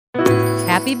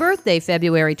Happy birthday,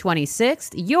 February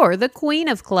 26th. You're the queen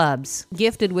of clubs.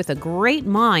 Gifted with a great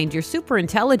mind, you're super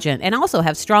intelligent and also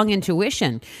have strong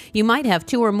intuition. You might have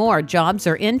 2 or more jobs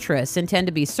or interests and tend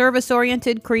to be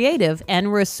service-oriented, creative,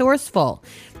 and resourceful.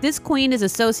 This queen is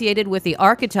associated with the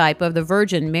archetype of the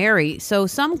Virgin Mary, so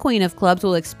some queen of clubs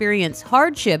will experience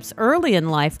hardships early in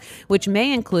life, which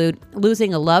may include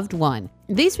losing a loved one.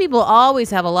 These people always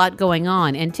have a lot going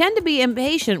on and tend to be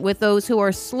impatient with those who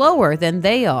are slower than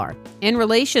they are. In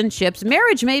relationships,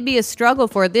 marriage may be a struggle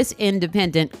for this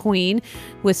independent queen.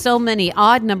 With so many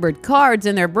odd-numbered cards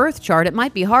in their birth chart, it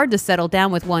might be hard to settle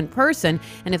down with one person,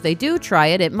 and if they do try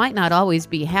it, it might not always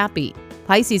be happy.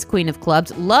 Pisces Queen of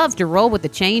Clubs love to roll with the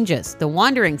changes. The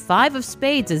wandering 5 of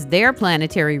Spades is their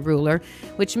planetary ruler,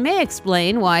 which may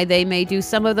explain why they may do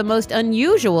some of the most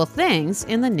unusual things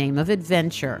in the name of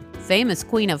adventure. Famous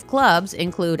Queen of Clubs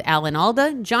include Alan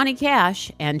Alda, Johnny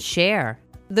Cash, and Cher.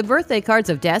 The Birthday Cards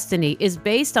of Destiny is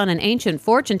based on an ancient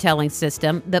fortune-telling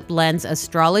system that blends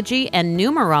astrology and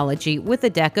numerology with a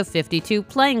deck of 52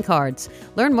 playing cards.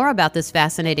 Learn more about this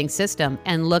fascinating system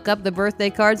and look up the birthday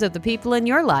cards of the people in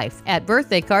your life at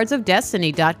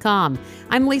birthdaycardsofdestiny.com.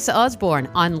 I'm Lisa Osborne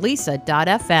on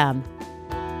Lisa.fm.